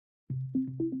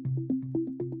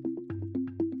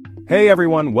Hey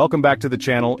everyone, welcome back to the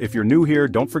channel. If you're new here,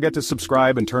 don't forget to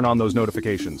subscribe and turn on those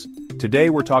notifications. Today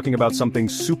we're talking about something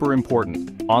super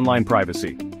important, online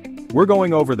privacy. We're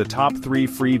going over the top 3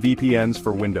 free VPNs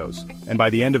for Windows, and by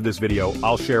the end of this video,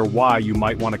 I'll share why you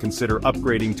might want to consider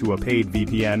upgrading to a paid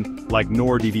VPN, like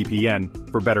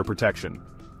NordVPN, for better protection.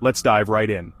 Let's dive right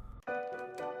in.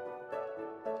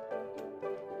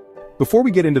 Before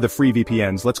we get into the free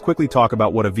VPNs, let's quickly talk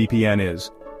about what a VPN is.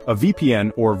 A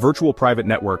VPN, or Virtual Private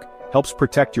Network, helps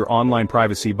protect your online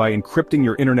privacy by encrypting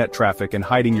your internet traffic and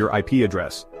hiding your IP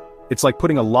address. It's like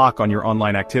putting a lock on your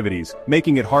online activities,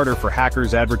 making it harder for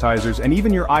hackers, advertisers, and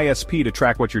even your ISP to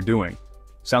track what you're doing.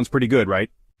 Sounds pretty good, right?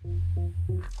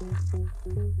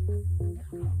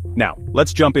 Now,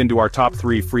 let's jump into our top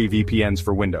 3 free VPNs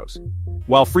for Windows.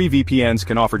 While free VPNs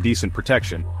can offer decent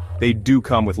protection, they do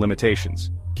come with limitations.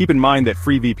 Keep in mind that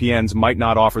free VPNs might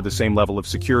not offer the same level of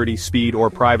security, speed, or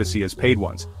privacy as paid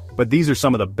ones, but these are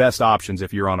some of the best options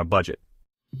if you're on a budget.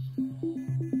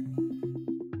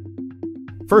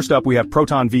 First up, we have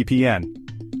Proton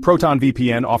VPN. Proton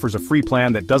VPN offers a free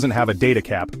plan that doesn't have a data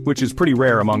cap, which is pretty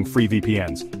rare among free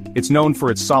VPNs. It's known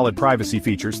for its solid privacy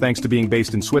features thanks to being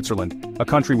based in Switzerland, a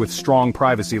country with strong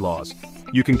privacy laws.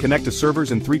 You can connect to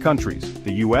servers in 3 countries,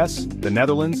 the US, the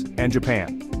Netherlands, and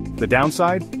Japan. The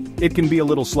downside? It can be a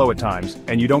little slow at times,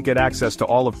 and you don't get access to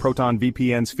all of Proton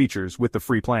VPN's features with the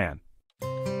free plan.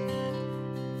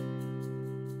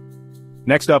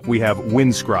 Next up, we have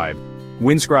Windscribe.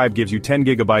 Windscribe gives you 10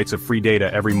 gigabytes of free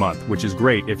data every month, which is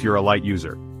great if you're a light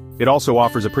user. It also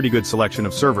offers a pretty good selection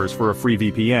of servers for a free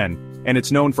VPN, and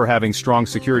it's known for having strong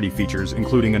security features,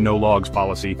 including a no-logs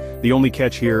policy. The only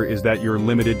catch here is that you're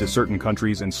limited to certain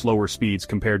countries and slower speeds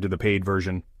compared to the paid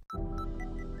version.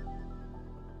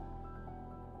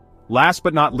 Last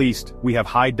but not least, we have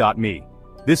Hide.me.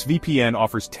 This VPN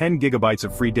offers 10 gigabytes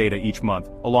of free data each month,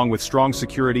 along with strong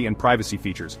security and privacy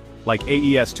features, like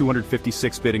AES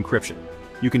 256-bit encryption.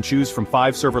 You can choose from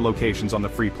 5 server locations on the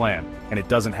free plan, and it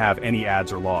doesn't have any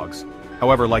ads or logs.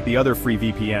 However, like the other free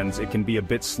VPNs, it can be a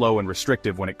bit slow and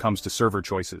restrictive when it comes to server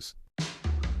choices.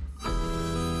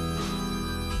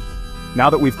 Now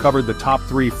that we've covered the top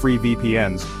 3 free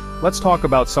VPNs, let's talk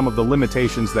about some of the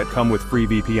limitations that come with free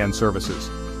VPN services.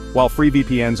 While free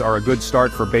VPNs are a good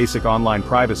start for basic online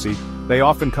privacy, they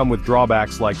often come with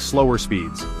drawbacks like slower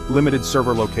speeds, limited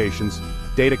server locations,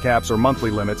 data caps or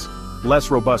monthly limits,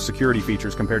 less robust security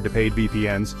features compared to paid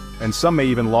VPNs, and some may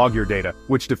even log your data,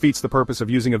 which defeats the purpose of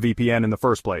using a VPN in the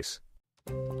first place.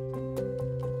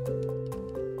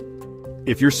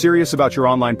 If you're serious about your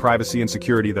online privacy and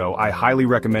security though, I highly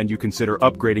recommend you consider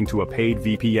upgrading to a paid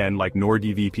VPN like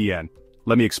NordVPN.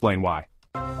 Let me explain why.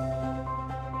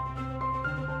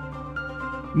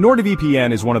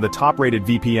 NordVPN is one of the top-rated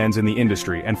VPNs in the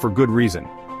industry, and for good reason.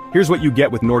 Here's what you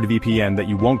get with NordVPN that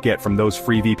you won't get from those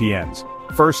free VPNs.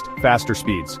 First, faster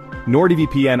speeds.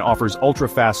 NordVPN offers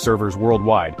ultra-fast servers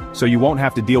worldwide, so you won't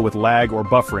have to deal with lag or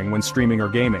buffering when streaming or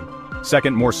gaming.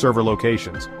 Second, more server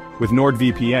locations. With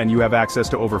NordVPN you have access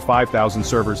to over 5,000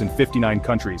 servers in 59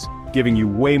 countries, giving you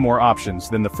way more options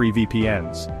than the free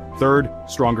VPNs. Third,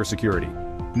 stronger security.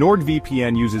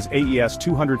 NordVPN uses AES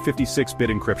 256-bit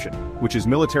encryption, which is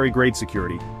military-grade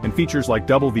security, and features like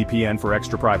double VPN for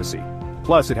extra privacy.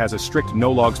 Plus, it has a strict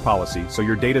no-logs policy, so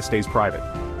your data stays private.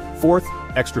 Fourth,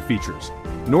 extra features.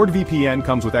 NordVPN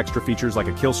comes with extra features like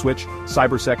a kill switch,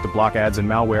 cybersec to block ads and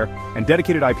malware, and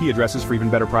dedicated IP addresses for even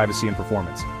better privacy and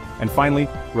performance. And finally,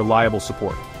 reliable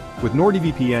support. With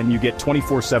NordVPN you get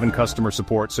 24/7 customer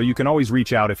support, so you can always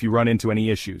reach out if you run into any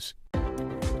issues.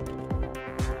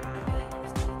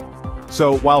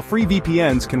 So, while free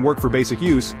VPNs can work for basic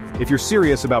use, if you're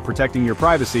serious about protecting your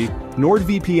privacy,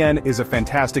 NordVPN is a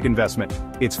fantastic investment.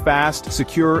 It's fast,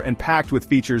 secure, and packed with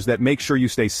features that make sure you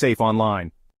stay safe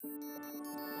online.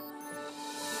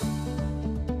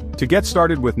 To get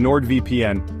started with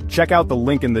NordVPN, check out the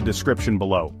link in the description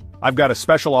below. I've got a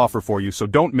special offer for you, so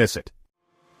don't miss it.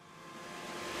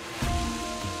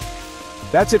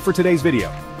 That's it for today's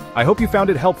video. I hope you found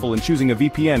it helpful in choosing a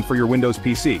VPN for your Windows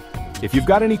PC. If you've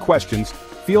got any questions,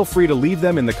 feel free to leave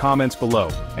them in the comments below,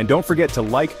 and don't forget to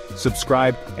like,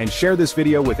 subscribe, and share this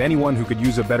video with anyone who could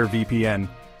use a better VPN.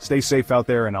 Stay safe out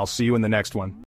there, and I'll see you in the next one.